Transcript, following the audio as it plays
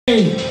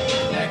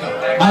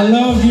I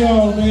love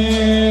y'all,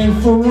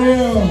 man, for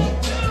real.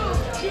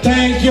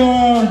 Thank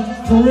y'all,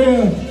 for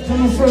real.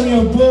 Coming from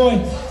your boy,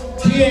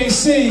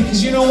 PAC,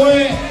 cause you know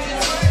what?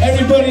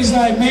 Everybody's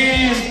like,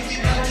 man,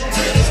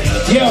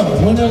 yo,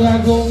 when do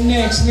I go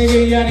next,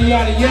 nigga? Yada,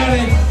 yada, yada,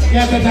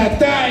 yada, yada,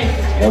 yada.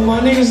 And my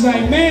niggas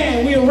like,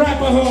 man, we a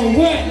rapper or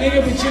what,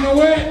 nigga? But you know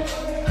what?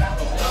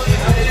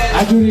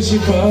 I do this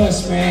shit for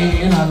us, man,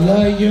 and I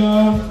love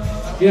y'all.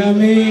 You know what I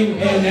mean?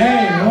 And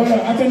hey, hold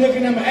up, I've been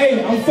looking at my,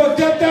 hey, I'm fucked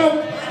up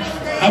though.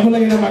 I've been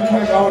looking at my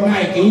clock all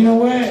night, and you know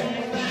what?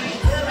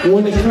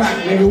 1 o'clock,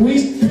 nigga,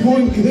 we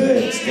doing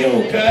good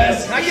still, cuz.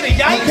 Can I get a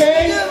yikes,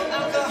 okay? nigga?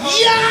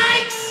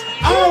 Yikes!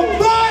 All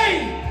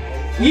right!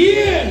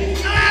 Yeah!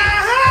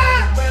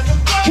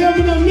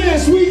 Coming up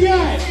next, we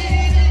got...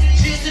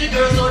 Cheers to the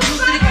girls, or juice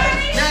to the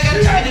guys. Now I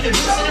gotta turn to the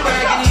boots and the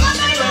rag and the east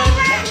to the road.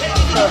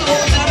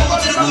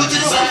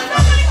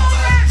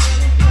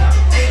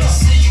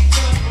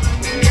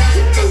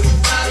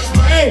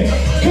 Hey,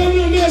 coming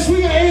up next,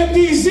 we got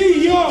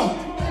MDZ, y'all.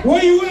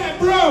 Where you at,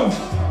 bro?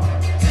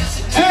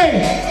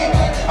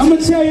 Hey, I'm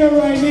gonna tell you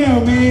right now,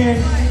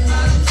 man.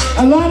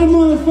 A lot of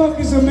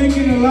motherfuckers are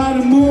making a lot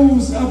of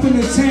moves up in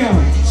the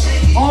town.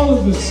 All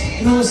of us,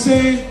 you know what I'm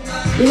saying?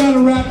 We got a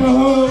rapper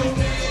hood,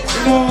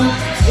 you know,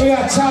 we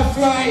got Top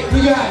Flight,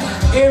 we got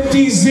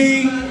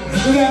MDZ,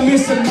 we got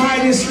Mr.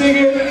 Midas,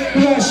 nigga,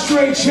 we got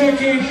Straight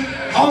Chicken,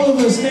 all of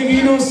us, nigga,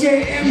 you know what I'm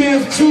saying?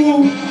 MF2,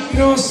 you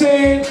know what I'm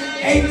saying?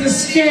 8th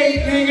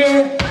Escape,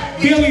 nigga,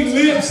 Billy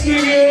Lips,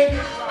 nigga,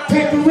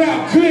 Paper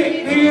Rap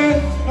Click,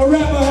 nigga, a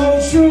rapper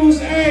whole truths,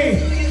 hey,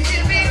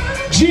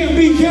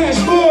 GMB Cash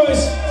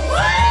Boys,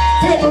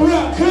 Paper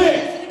Rap Click,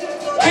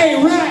 hey,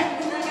 Rap,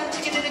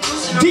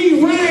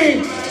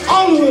 D-Rain,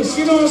 all of us,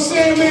 you know what I'm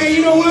saying, man,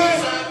 you know what?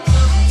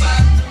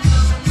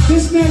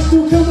 This next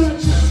dude coming up,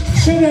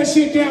 shut that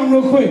shit down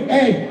real quick,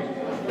 hey,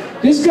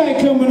 this guy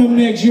coming up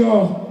next,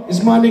 y'all,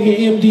 is my nigga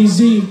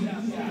MDZ.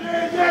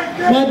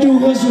 My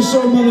dude hustles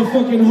so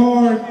motherfucking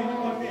hard.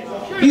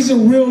 He's a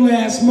real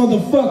ass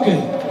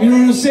motherfucker. You know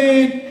what I'm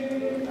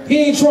saying? He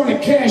ain't trying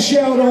to cash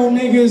out on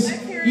niggas.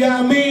 You know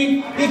what I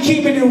mean? He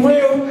keeping it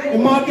real.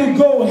 And my dude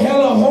go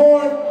hella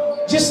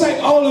hard. Just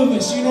like all of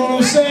us. You know what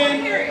I'm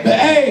saying? But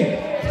hey,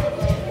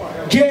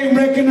 game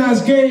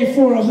recognized game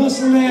for a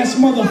hustling ass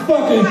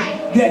motherfucker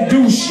that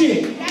do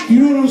shit. You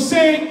know what I'm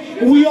saying?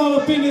 And we all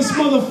up in this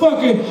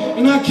motherfucker.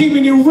 And I'm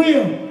keeping it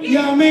real. You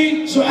know what I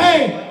mean? So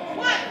hey.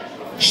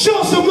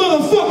 Show some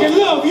motherfucking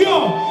love,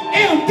 y'all.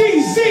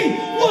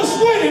 MDZ, what's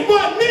with it,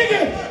 my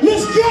nigga?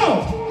 Let's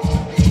go.